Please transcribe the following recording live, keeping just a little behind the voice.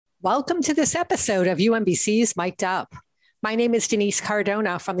Welcome to this episode of UMBC's Mic'd Up. My name is Denise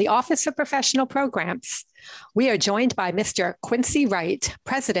Cardona from the Office of Professional Programs. We are joined by Mr. Quincy Wright,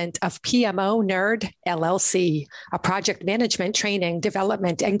 president of PMO Nerd LLC, a project management training,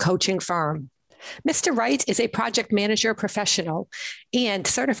 development, and coaching firm. Mr. Wright is a project manager professional and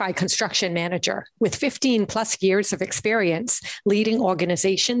certified construction manager with 15 plus years of experience leading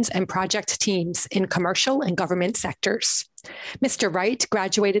organizations and project teams in commercial and government sectors. Mr. Wright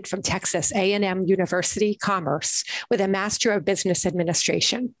graduated from Texas A&M University Commerce with a Master of Business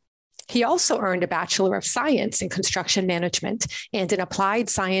Administration. He also earned a Bachelor of Science in Construction Management and an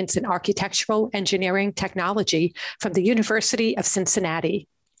Applied Science in Architectural Engineering Technology from the University of Cincinnati.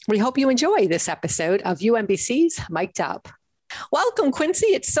 We hope you enjoy this episode of UMBC's Mic'd Up. Welcome, Quincy.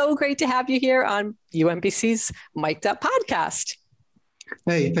 It's so great to have you here on UMBC's Mic'd Up podcast.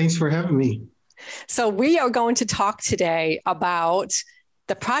 Hey, thanks for having me. So we are going to talk today about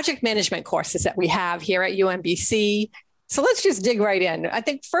the project management courses that we have here at UMBC. So let's just dig right in. I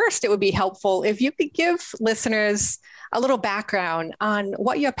think first it would be helpful if you could give listeners a little background on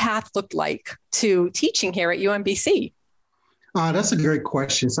what your path looked like to teaching here at UMBC. That's a great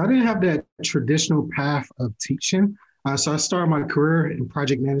question. So I didn't have that traditional path of teaching. So I started my career in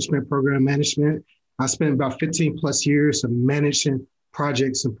project management, program management. I spent about 15 plus years of managing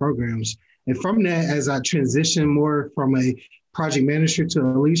projects and programs. And from that, as I transitioned more from a project manager to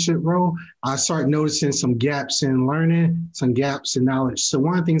a leadership role, I started noticing some gaps in learning, some gaps in knowledge. So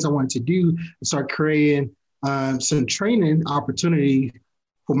one of the things I wanted to do is start creating some training opportunity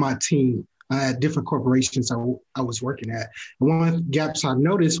for my team at different corporations I was working at. And one of the gaps I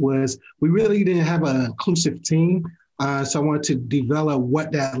noticed was we really didn't have an inclusive team. So I wanted to develop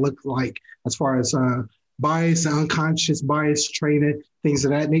what that looked like as far as bias, unconscious bias training, things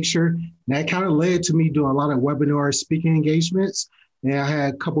of that nature. And that kind of led to me doing a lot of webinar speaking engagements. And I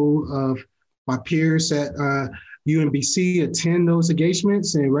had a couple of my peers at UMBC attend those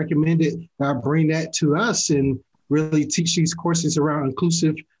engagements and recommended that I bring that to us and really teach these courses around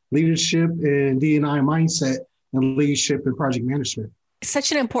inclusive leadership and D&I mindset and leadership and project management.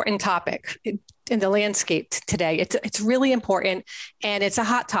 Such an important topic in the landscape today. It's really important, and it's a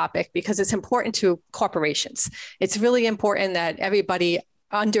hot topic because it's important to corporations. It's really important that everybody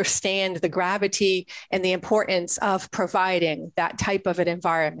understand the gravity and the importance of providing that type of an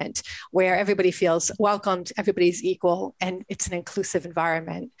environment where everybody feels welcomed, everybody's equal, and it's an inclusive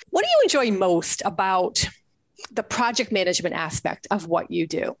environment. What do you enjoy most about the project management aspect of what you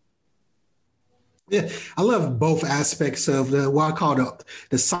do? Yeah, I love both aspects of what I call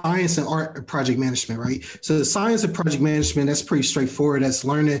the science and art of project management, right? So the science of project management, that's pretty straightforward. That's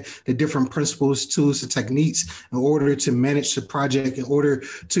learning the different principles, tools, and techniques in order to manage the project, in order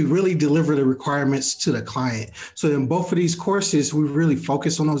to really deliver the requirements to the client. So in both of these courses, we really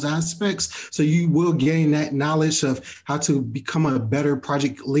focus on those aspects. So you will gain that knowledge of how to become a better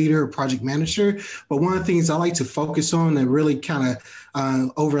project leader, project manager. But one of the things I like to focus on and really kind of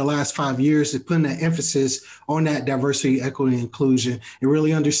over the last 5 years is putting that emphasis on that diversity, equity, and inclusion, and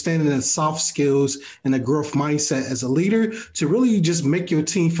really understanding the soft skills and the growth mindset as a leader to really just make your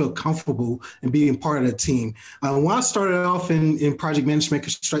team feel comfortable and being part of the team. When I started off in project management,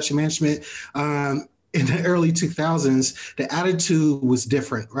 construction management, in the early 2000s, the attitude was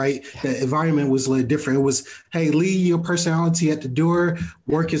different, right? The environment was a little different. It was, hey, leave your personality at the door.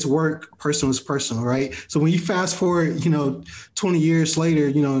 Work is work, personal is personal, right? So when you fast forward, 20 years later,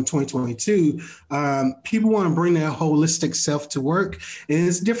 in 2022, people want to bring their holistic self to work. And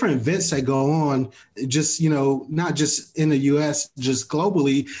it's different events that go on, just, not just in the US, just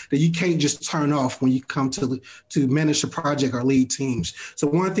globally, that you can't just turn off when you come to manage a project or lead teams. So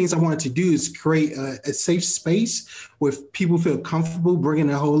one of the things I wanted to do is create a safe space where people feel comfortable bringing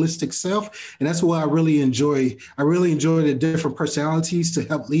their holistic self. And that's what I really enjoy. I really enjoy the different personalities to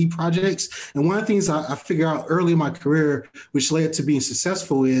help lead projects. And one of the things I figured out early in my career, which led to being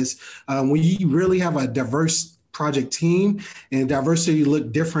successful, is when you really have a diverse project team, and diversity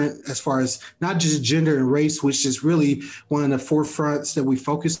look different as far as not just gender and race, which is really one of the forefronts that we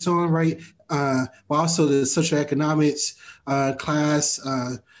focused on, right? But also the socioeconomics, class,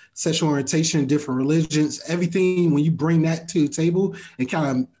 sexual orientation, different religions, everything. When you bring that to the table and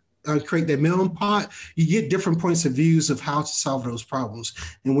kind of create that melting pot, you get different points of views of how to solve those problems.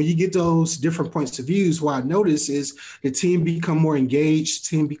 And when you get those different points of views, what I notice is the team become more engaged,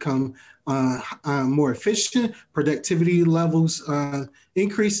 team become more efficient, productivity levels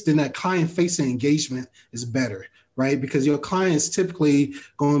increase, then that client-facing engagement is better, right? Because your clients typically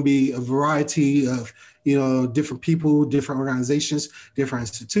going to be a variety of different people, different organizations, different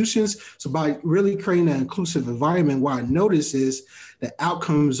institutions. So by really creating an inclusive environment, what I notice is the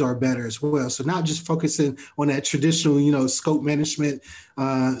outcomes are better as well. So not just focusing on that traditional, scope management,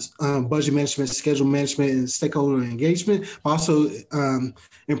 budget management, schedule management, and stakeholder engagement, but also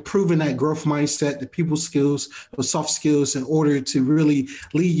improving that growth mindset, the people skills, the soft skills in order to really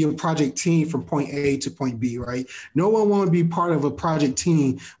lead your project team from point A to point B, right? No one want to be part of a project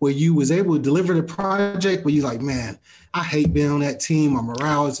team where you was able to deliver the project, but you're like, man, I hate being on that team. My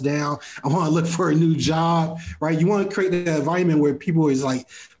morale is down. I want to look for a new job, right? You want to create that environment where people is like,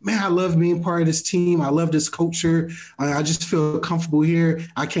 man, I love being part of this team. I love this culture. I just feel comfortable here.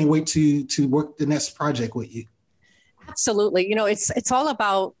 I can't wait to work the next project with you. Absolutely. It's all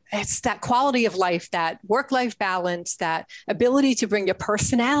about, it's that quality of life, that work-life balance, that ability to bring your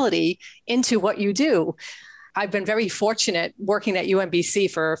personality into what you do. I've been very fortunate working at UMBC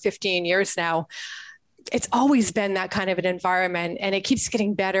for 15 years now. It's always been that kind of an environment, and it keeps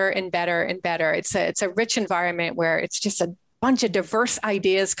getting better and better and better. It's a rich environment where it's just a bunch of diverse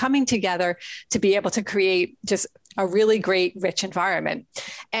ideas coming together to be able to create just a really great, rich environment.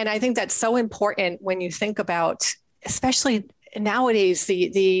 And I think that's so important when you think about, especially nowadays,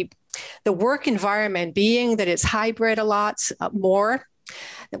 the work environment, being that it's hybrid a lot more.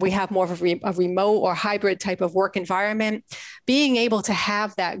 We have more of a remote or hybrid type of work environment, being able to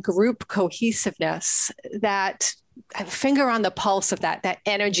have that group cohesiveness, that finger on the pulse of that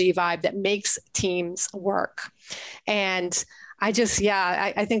energy vibe that makes teams work. And I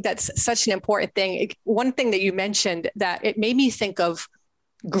think that's such an important thing. One thing that you mentioned that it made me think of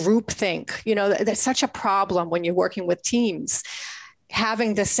groupthink. That's such a problem when you're working with teams.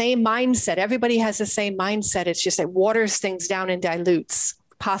 Having the same mindset, everybody has the same mindset. It's just it waters things down and dilutes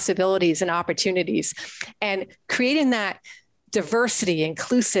possibilities and opportunities. And creating that diversity,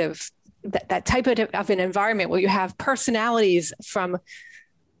 inclusive, that type of an environment where you have personalities from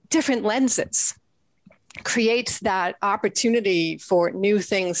different lenses creates that opportunity for new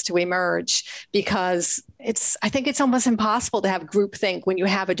things to emerge, because I think it's almost impossible to have groupthink when you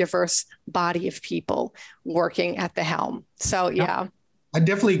have a diverse body of people working at the helm. So, yeah. I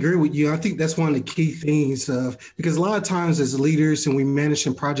definitely agree with you. I think that's one of the key things because a lot of times as leaders and we manage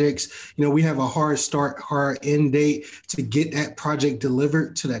in projects, we have a hard start, hard end date to get that project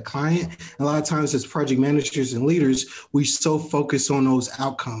delivered to that client. A lot of times as project managers and leaders, we so focus on those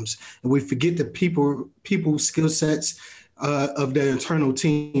outcomes and we forget the people skill sets of the internal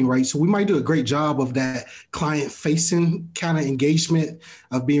team, right? So we might do a great job of that client-facing kind of engagement,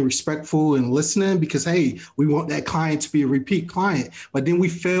 of being respectful and listening because, hey, we want that client to be a repeat client. But then we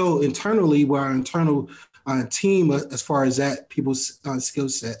fail internally with our internal team as far as that people's skill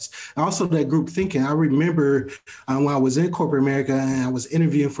sets. And also that group thinking. I remember when I was in corporate America and I was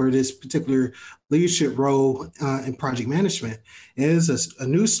interviewing for this particular leadership role in project management. It is a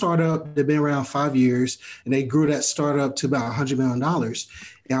new startup. They've been around 5 years and they grew that startup to about $100 million.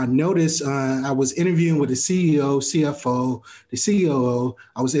 And I noticed I was interviewing with the CEO, CFO, the COO.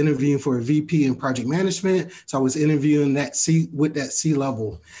 I was interviewing for a VP in project management. So I was interviewing with that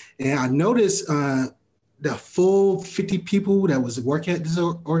C-level. And I noticed the full 50 people that was working at this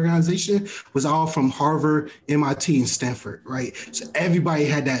organization was all from Harvard, MIT, and Stanford, right? So everybody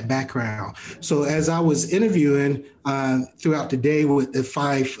had that background. So as I was interviewing throughout the day with the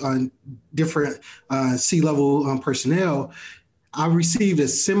 5 different C-level personnel, I received a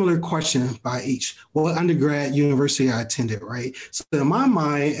similar question by each. What undergrad university I attended, right? So in my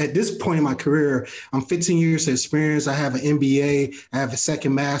mind, at this point in my career, I'm 15 years of experience. I have an MBA. I have a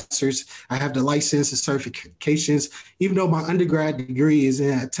second master's. I have the license and certifications. Even though my undergrad degree is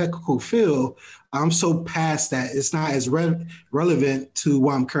in a technical field, I'm so past that. It's not as relevant to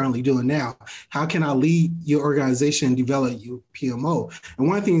what I'm currently doing now. How can I lead your organization and develop your PMO? And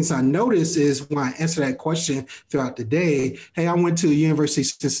one of the things I noticed is when I answer that question throughout the day, hey, I went to the University of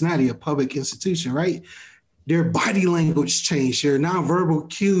Cincinnati, a public institution, right? Their body language changed. Their nonverbal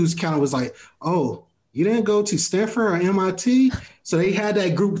cues kind of was like, oh, you didn't go to Stanford or MIT? So they had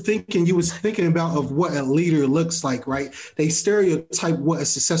that group thinking you was thinking about of what a leader looks like, right? They stereotype what a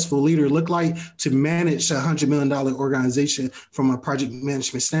successful leader look like to manage a $100 million organization from a project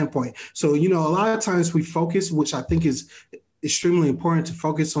management standpoint. So, a lot of times we focus, which I think is extremely important to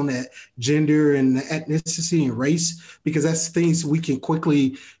focus on that gender and the ethnicity and race, because that's things we can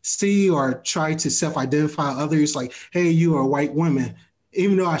quickly see or try to self-identify others like, hey, you are a white woman.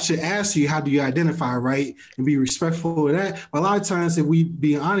 Even though I should ask you, how do you identify, right? And be respectful of that. But a lot of times, if we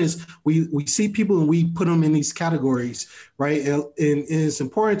be honest, we see people and we put them in these categories, right? And it's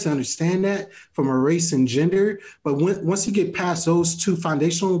important to understand that from a race and gender. But once you get past those 2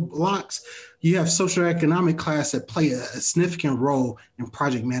 foundational blocks, you have social economic class that play a significant role in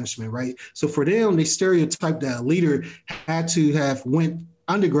project management, right? So for them, they stereotype that a leader had to have went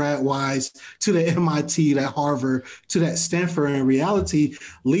undergrad wise to the MIT, that Harvard, to that Stanford. In reality,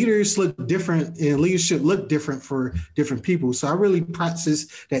 leaders look different and leadership look different for different people. So I really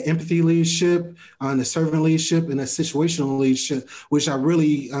practice that empathy leadership, the servant leadership, and the situational leadership, which I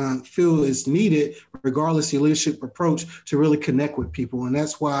really feel is needed regardless of your leadership approach to really connect with people. And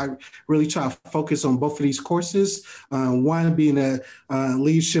that's why I really try to focus on both of these courses, one being a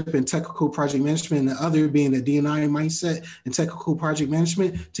leadership and technical project management, and the other being the D&I mindset and technical project management,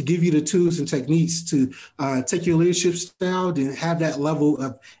 to give you the tools and techniques to take your leadership style and have that level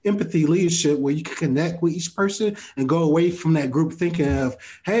of empathy leadership where you can connect with each person and go away from that group thinking of,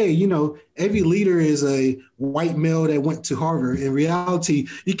 hey, you know, every leader is a white male that went to Harvard. In reality,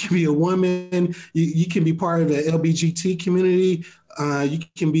 you can be a woman, you can be part of the LGBT community, you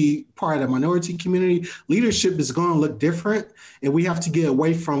can be part of the minority community. Leadership is going to look different, and we have to get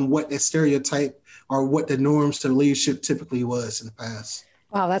away from what that stereotype or what the norms to leadership typically was in the past.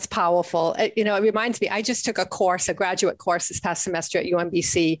 Wow, that's powerful. You know, it reminds me, I just took a course, a graduate course this past semester at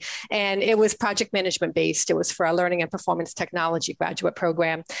UMBC, and it was project management based. It was for a learning and performance technology graduate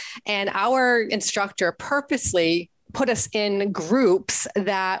program. And our instructor purposely put us in groups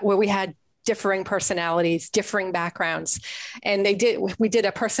where we had differing personalities, differing backgrounds. And we did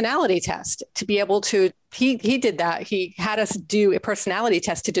a personality test to be able to, he did that. He had us do a personality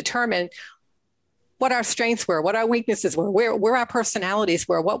test to determine what our strengths were, what our weaknesses were, where our personalities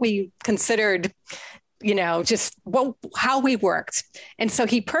were, what we considered, you know, how we worked. And so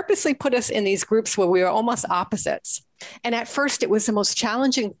he purposely put us in these groups where we were almost opposites. And at first it was the most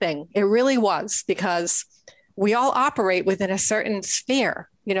challenging thing. It really was, because we all operate within a certain sphere.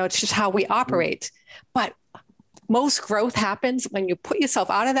 You know, it's just how we operate. But most growth happens when you put yourself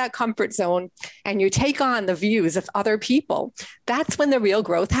out of that comfort zone and you take on the views of other people. That's when the real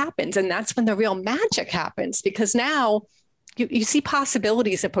growth happens. And that's when the real magic happens, because now you see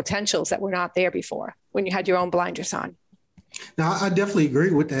possibilities and potentials that were not there before when you had your own blinders on. Now, I definitely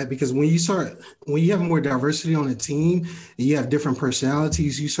agree with that, because when you have more diversity on the team and you have different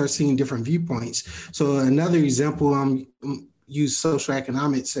personalities, you start seeing different viewpoints. So another example, use social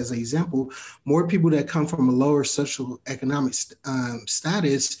economics as an example. More people that come from a lower social economic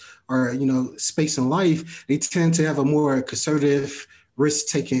status or, you know, space in life, they tend to have a more conservative,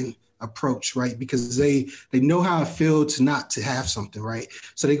 risk-taking approach, right? Because they know how it feels not to have something, right?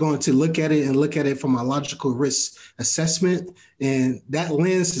 So they're going to look at it from a logical risk assessment, and that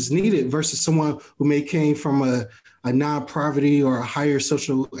lens is needed versus someone who may came from a non-poverty or a higher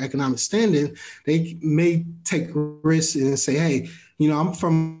social economic standing. They may take risks and say, hey, you know, I'm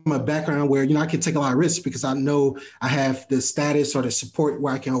from a background where, you know, I can take a lot of risks because I know I have the status or the support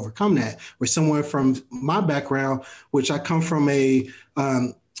where I can overcome that. Where someone from my background, which I come from a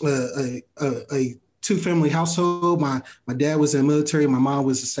two-family household. My dad was in the military. My mom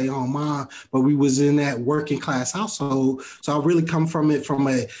was a stay-at-home mom, but we was in that working class household. So I really come from it from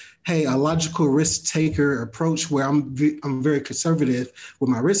a logical risk taker approach where I'm very conservative with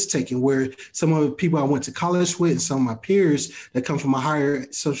my risk taking, where some of the people I went to college with and some of my peers that come from a higher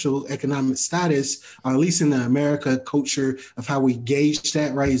social economic status, or at least in the America culture of how we gauge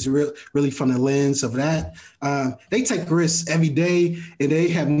that, right, is really from the lens of that. They take risks every day and they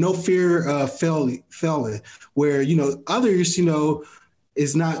have no fear of failing, where, you know, others, you know,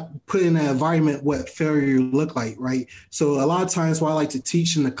 is not put in an environment what failure look like, right? So a lot of times what I like to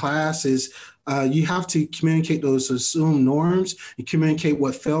teach in the class is you have to communicate those assumed norms and communicate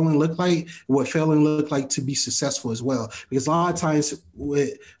what failing look like to be successful as well. Because a lot of times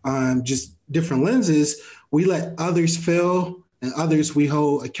with just different lenses, we let others fail and others we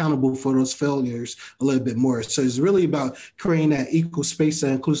hold accountable for those failures a little bit more. So it's really about creating that equal space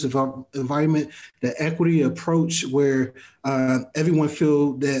and inclusive environment, the equity approach where everyone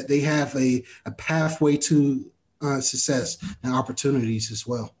feel that they have a pathway to success and opportunities as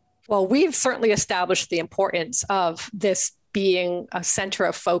well. Well, we've certainly established the importance of this being a center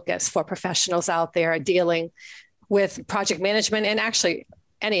of focus for professionals out there dealing with project management and actually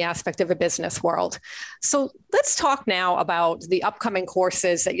any aspect of a business world. So let's talk now about the upcoming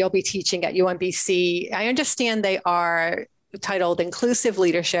courses that you'll be teaching at UMBC. I understand they are titled Inclusive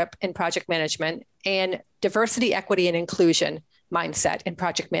Leadership in Project Management and Diversity, Equity, and Inclusion Mindset in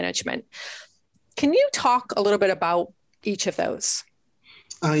Project Management. Can you talk a little bit about each of those?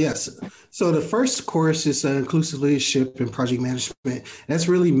 Yes. So the first course is inclusive leadership and project management. That's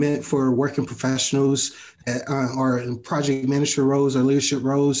really meant for working professionals that are in project manager roles or leadership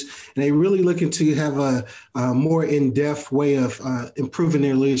roles, and they really looking to have a more in-depth way of improving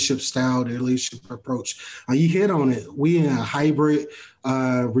their leadership style, their leadership approach. You hit on it. We in a hybrid,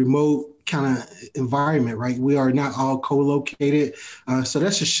 remote kind of environment, right? We are not all co-located. So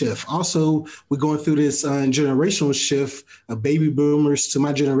that's a shift. Also, we're going through this generational shift of baby boomers to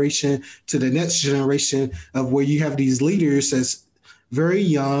my generation to the next generation of where you have these leaders that's very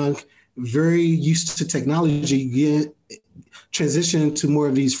young, very used to technology, transition to more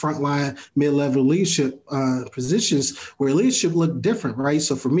of these frontline, mid-level leadership positions where leadership look different, right?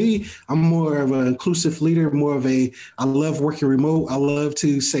 So for me, I'm more of an inclusive leader, I love working remote. I love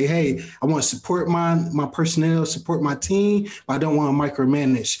to say, hey, I want to support my personnel, support my team, but I don't want to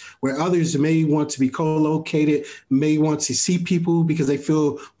micromanage. Where others may want to be co-located, may want to see people because they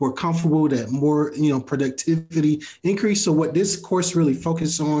feel more comfortable, that more, productivity increase. So what this course really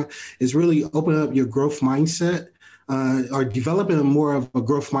focuses on is really open up your growth mindset, or developing more of a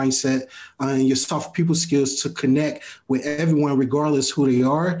growth mindset and your soft people skills to connect with everyone, regardless who they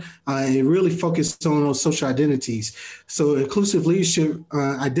are, and really focus on those social identities. So inclusive leadership,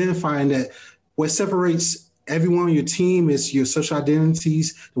 identifying that what separates everyone on your team is your social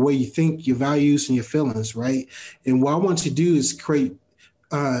identities, the way you think, your values, and your feelings, right? And what I want to do is create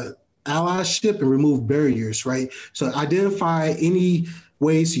allyship and remove barriers, right? So identify any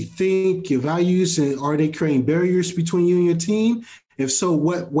ways you think, your values, and are they creating barriers between you and your team? If so,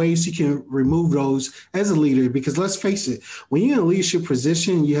 what ways you can remove those as a leader? Because let's face it, when you're in a leadership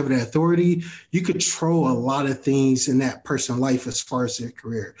position, you have the authority, you control a lot of things in that person's life as far as their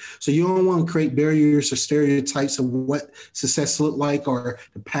career. So you don't want to create barriers or stereotypes of what success look like or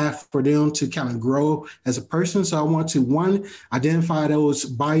the path for them to kind of grow as a person. So I want to, one, identify those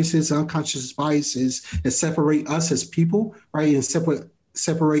biases, unconscious biases that separate us as people, right? And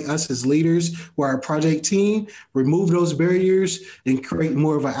separate us as leaders or our project team, remove those barriers, and create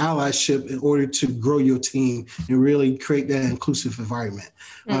more of an allyship in order to grow your team and really create that inclusive environment.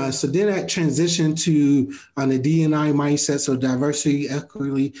 So then that transition to the D&I mindset, so diversity,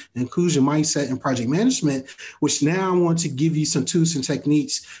 equity, inclusion mindset and project management, which now I want to give you some tools and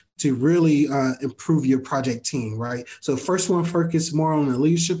techniques to really improve your project team, right? So first one focus more on the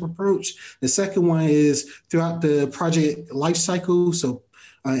leadership approach. The second one is throughout the project life cycle. So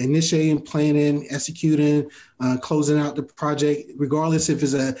initiating, planning, executing, closing out the project, regardless if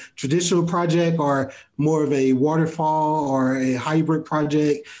it's a traditional project or more of a waterfall or a hybrid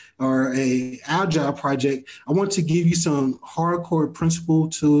project or a agile project. I want to give you some hardcore principle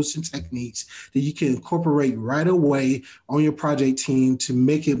tools and techniques that you can incorporate right away on your project team to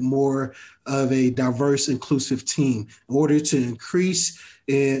make it more of a diverse, inclusive team in order to increase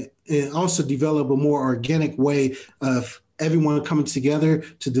and also develop a more organic way of everyone coming together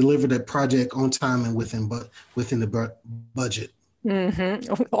to deliver that project on time and within the budget.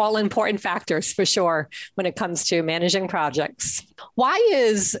 Mm-hmm. All important factors for sure when it comes to managing projects. Why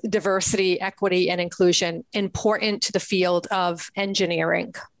is diversity, equity, and inclusion important to the field of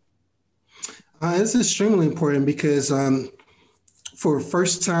engineering? It's extremely important because for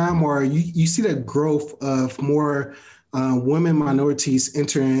first time, or you see that growth of more women, minorities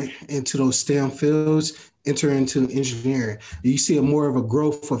entering into those STEM fields, enter into engineering. You see more of a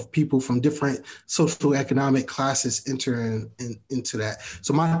growth of people from different social economic classes entering into that.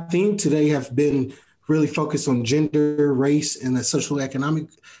 So my theme today have been really focused on gender, race, and the social economic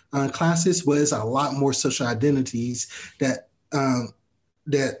classes, but it's a lot more social identities that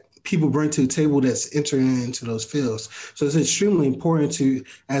people bring to the table that's entering into those fields. So it's extremely important to,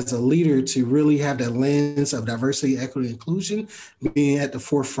 as a leader, to really have that lens of diversity, equity, inclusion being at the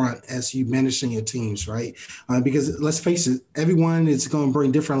forefront as you managing your teams, right? Because let's face it, everyone is going to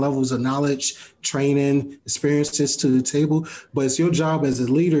bring different levels of knowledge, training, experiences to the table, but it's your job as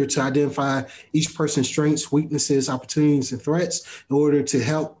a leader to identify each person's strengths, weaknesses, opportunities, and threats in order to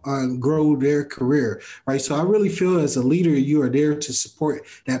help grow their career, right? So I really feel as a leader, you are there to support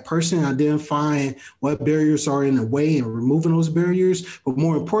that person, identifying what barriers are in the way and removing those barriers, but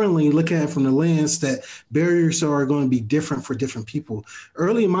more importantly, looking at it from the lens that barriers are going to be different for different people.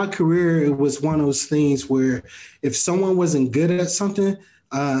 Early in my career, it was one of those things where if someone wasn't good at something,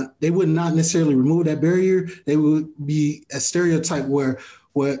 they would not necessarily remove that barrier. They would be a stereotype where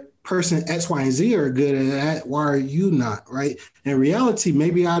what person X, Y, and Z are good at that, why are you not, right? In reality,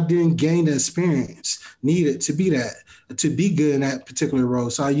 maybe I didn't gain the experience needed to be good in that particular role.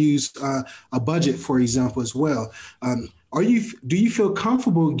 So I use a budget, for example, as well. Do you feel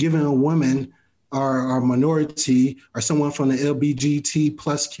comfortable giving a woman are minority or someone from the LBGT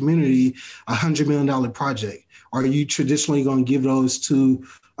plus community $100 million project? Are you traditionally going to give those to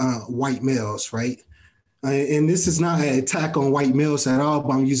white males, right? And this is not an attack on white males at all,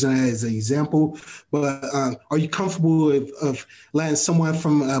 but I'm using that as an example. But are you comfortable of letting someone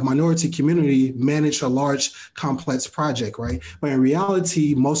from a minority community manage a large, complex project, right? But in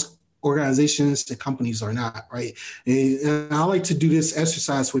reality, most organizations and companies are not, right? And I like to do this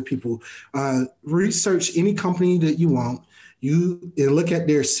exercise with people. Research any company that you want. You look at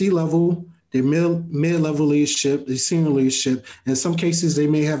their C-level, their mid-level leadership, their senior leadership. In some cases, they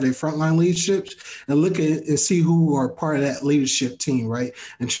may have their frontline leaderships, and look at and see who are part of that leadership team, right?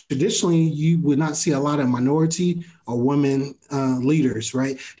 And traditionally, you would not see a lot of minority or women leaders,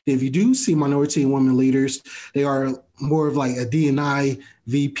 right? If you do see minority and women leaders, they are more of like a D&I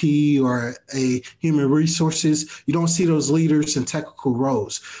VP or a human resources. You don't see those leaders in technical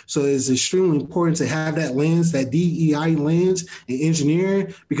roles. So it's extremely important to have that lens, that DEI lens in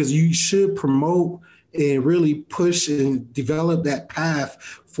engineering, because you should promote and really push and develop that path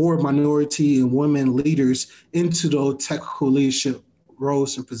for minority and women leaders into those technical leadership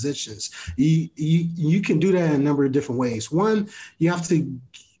roles and positions. You can do that in a number of different ways. One, you have to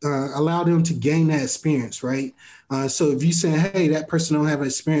allow them to gain that experience, right? So if you say, hey, that person don't have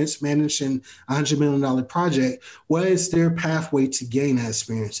experience managing $100 million project, what is their pathway to gain that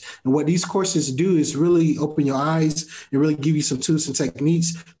experience? And what these courses do is really open your eyes and really give you some tools and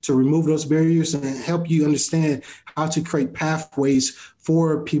techniques to remove those barriers and help you understand how to create pathways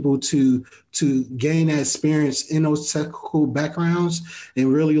for people to gain that experience in those technical backgrounds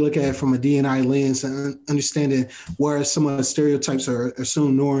and really look at it from a D&I lens and understanding what are some of the stereotypes or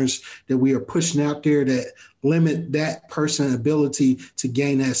assumed norms that we are pushing out there that limit that person's ability to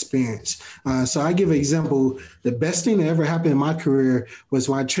gain that experience. So I give an example. The best thing that ever happened in my career was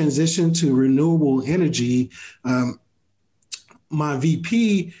when I transitioned to renewable energy. My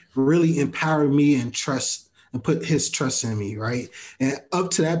VP really empowered me and put his trust in me, right? And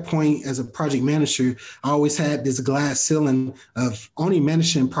up to that point, as a project manager, I always had this glass ceiling of only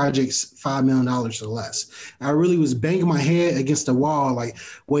managing projects $5 million or less. I really was banging my head against the wall, like,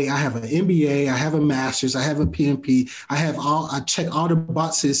 wait, I have an MBA, I have a master's, I have a PMP, I check all the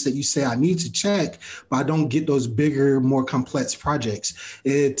boxes that you say I need to check, but I don't get those bigger, more complex projects.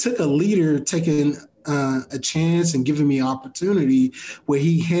 It took a leader taking a chance and giving me an opportunity where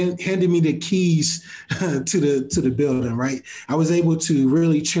he handed me the keys to the building, right? I was able to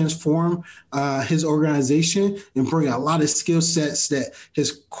really transform his organization and bring a lot of skill sets that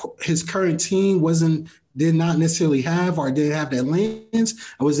his current team did not necessarily have or didn't have that lens.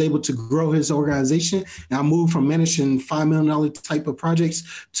 I was able to grow his organization. And I moved from managing $5 million type of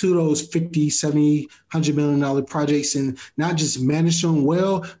projects to those 50, 70, $100 million projects, and not just manage them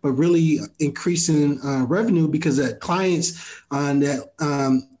well, but really increasing revenue because the clients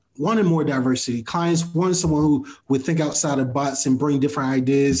that wanted more diversity. Clients wanted someone who would think outside the box and bring different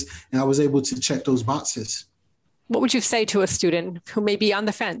ideas. And I was able to check those boxes. What would you say to a student who may be on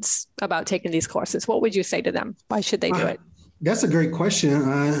the fence about taking these courses? What would you say to them? Why should they do it? That's a great question.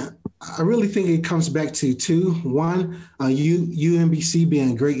 I really think it comes back to two. One, UMBC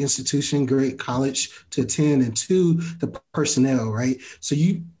being a great institution, great college to attend, and two, the personnel, right? So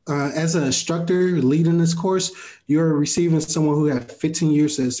you, as an instructor leading this course, you're receiving someone who has 15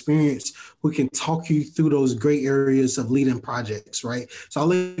 years of experience who can talk you through those great areas of leading projects, right? So I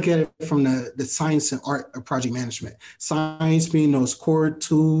look at it from the science and art of project management. Science being those core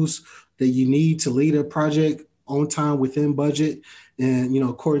tools that you need to lead a project on time, within budget, and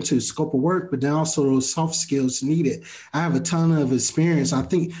according to the scope of work, but then also those soft skills needed. I have a ton of experience. I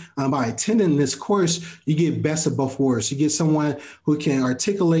think by attending this course, you get best of both worlds. You get someone who can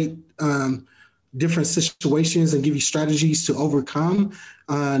articulate different situations and give you strategies to overcome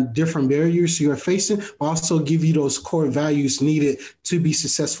different barriers you're facing, but also give you those core values needed to be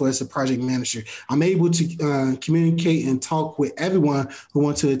successful as a project manager. I'm able to communicate and talk with everyone who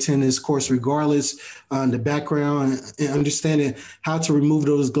wants to attend this course, regardless the background and understanding how to remove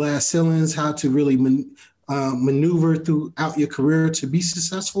those glass ceilings, how to really maneuver throughout your career to be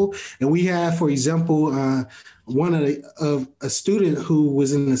successful. And we have, for example, a student who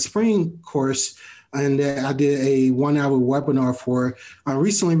was in the spring course and that I did a 1-hour webinar for,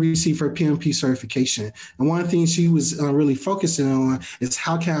 recently received her PMP certification. And one of the things she was really focusing on is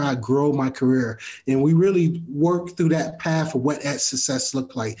how can I grow my career? And we really work through that path of what that success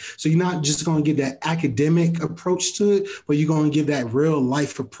looked like. So you're not just going to get that academic approach to it, but you're going to give that real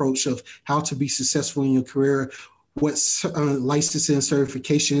life approach of how to be successful in your career, what licensing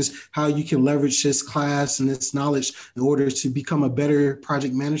certifications, how you can leverage this class and this knowledge in order to become a better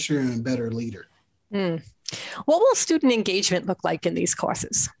project manager and a better leader. Mm. What will student engagement look like in these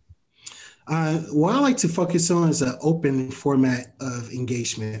courses? What I like to focus on is an open format of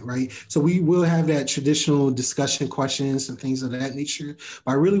engagement, right? So we will have that traditional discussion questions and things of that nature.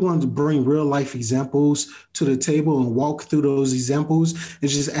 But I really wanted to bring real life examples to the table and walk through those examples and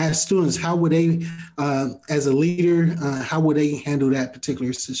just ask students how would they, as a leader, how would they handle that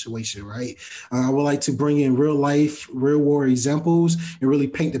particular situation, right? I would like to bring in real life, real world examples and really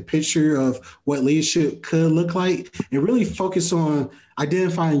paint the picture of what leadership could look like and really focus on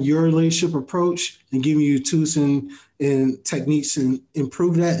identifying your leadership approach and giving you tools and techniques and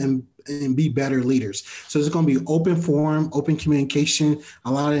improve that and be better leaders. So it's going to be open forum, open communication,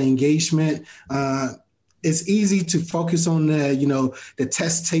 a lot of engagement. It's easy to focus on the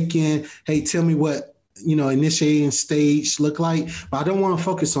test taking. Hey, tell me what initiating stage look like, but I don't want to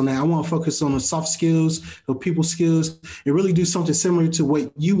focus on that. I want to focus on the soft skills, the people skills, and really do something similar to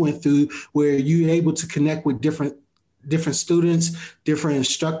what you went through, where you're able to connect with different students, different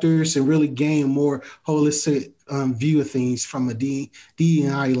instructors, and really gain a more holistic view of things from a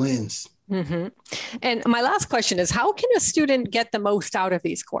DE&I lens. Mm-hmm. And my last question is, how can a student get the most out of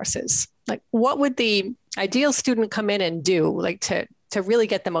these courses? Like, what would the ideal student come in and do, like to really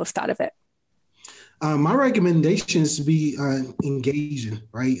get the most out of it? My recommendation is to be engaging,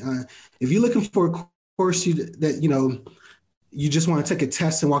 right? If you're looking for a course you just want to take a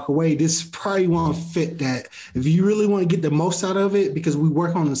test and walk away, this probably won't fit that. If you really want to get the most out of it, because we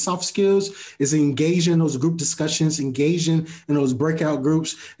work on the soft skills, is engaging in those group discussions, engaging in those breakout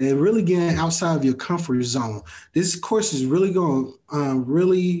groups, and really getting outside of your comfort zone. This course is really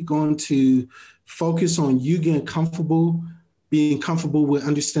going to focus on you getting comfortable, being comfortable with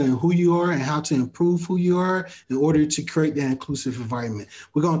understanding who you are and how to improve who you are in order to create that inclusive environment.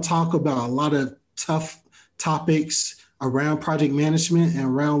 We're going to talk about a lot of tough topics around project management and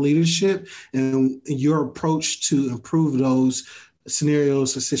around leadership and your approach to improve those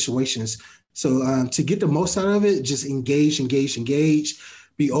scenarios or situations. So to get the most out of it, just engage,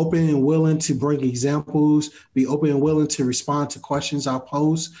 be open and willing to bring examples, be open and willing to respond to questions I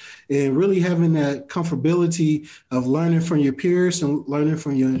pose, and really having that comfortability of learning from your peers and learning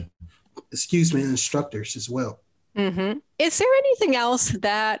from your, instructors as well. Mm-hmm. Is there anything else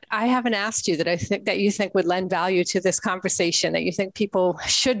that I haven't asked you that you think would lend value to this conversation, that you think people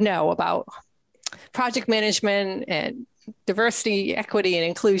should know about project management and diversity, equity, and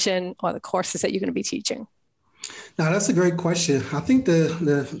inclusion, or the courses that you're going to be teaching? Now, that's a great question. I think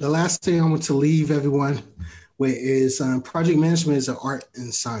the last thing I want to leave everyone with is project management is an art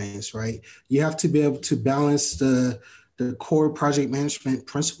and science, right? You have to be able to balance the core project management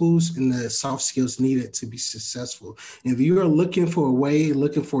principles and the soft skills needed to be successful. And if you are looking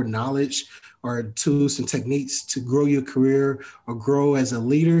for knowledge or tools and techniques to grow your career or grow as a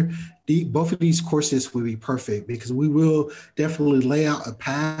leader, both of these courses will be perfect because we will definitely lay out a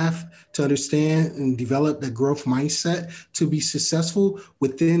path to understand and develop the growth mindset to be successful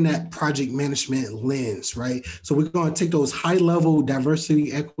within that project management lens, right? So we're going to take those high level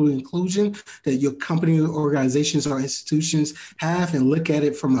diversity, equity, inclusion that your company, organizations, or institutions have and look at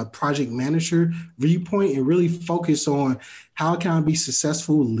it from a project manager viewpoint and really focus on how can I be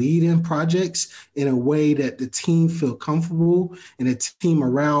successful leading projects in a way that the team feel comfortable and the team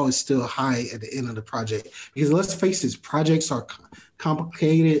morale is still high at the end of the project? Because let's face it, projects are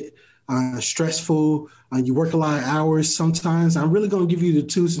complicated, stressful. You work a lot of hours sometimes. I'm really going to give you the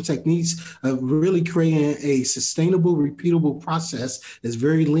tools and techniques of really creating a sustainable, repeatable process that's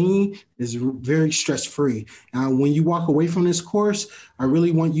very lean, is very stress-free. When you walk away from this course, I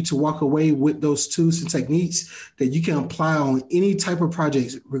really want you to walk away with those tools and techniques that you can apply on any type of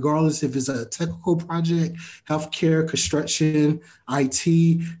project, regardless if it's a technical project, healthcare, construction,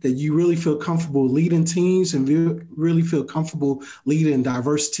 IT, that you really feel comfortable leading teams and really feel comfortable leading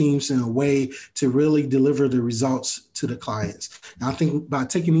diverse teams in a way to really deliver the results to the clients. And I think by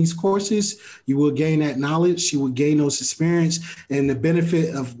taking these courses, you will gain that knowledge, you will gain those experience, and the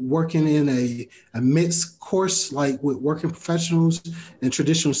benefit of working in a mixed course, like with working professionals and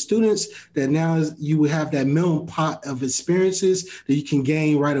traditional students, that now you will have that melting pot of experiences that you can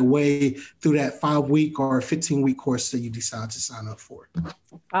gain right away through that 5-week or 15-week course that you decide to sign up for.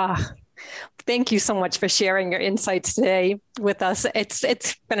 Thank you so much for sharing your insights today with us.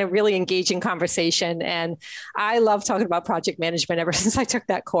 It's been a really engaging conversation, and I love talking about project management ever since I took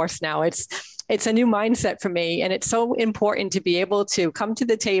that course. Now it's a new mindset for me, and it's so important to be able to come to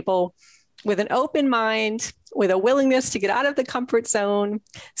the table with an open mind, with a willingness to get out of the comfort zone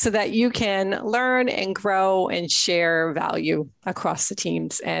so that you can learn and grow and share value across the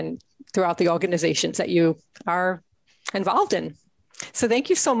teams and throughout the organizations that you are involved in. So thank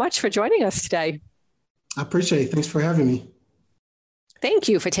you so much for joining us today. I appreciate it. Thanks for having me. Thank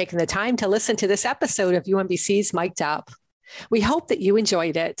you for taking the time to listen to this episode of UMBC's Mic'd Up. We hope that you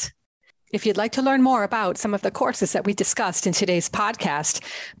enjoyed it. If you'd like to learn more about some of the courses that we discussed in today's podcast,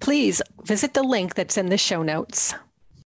 please visit the link that's in the show notes.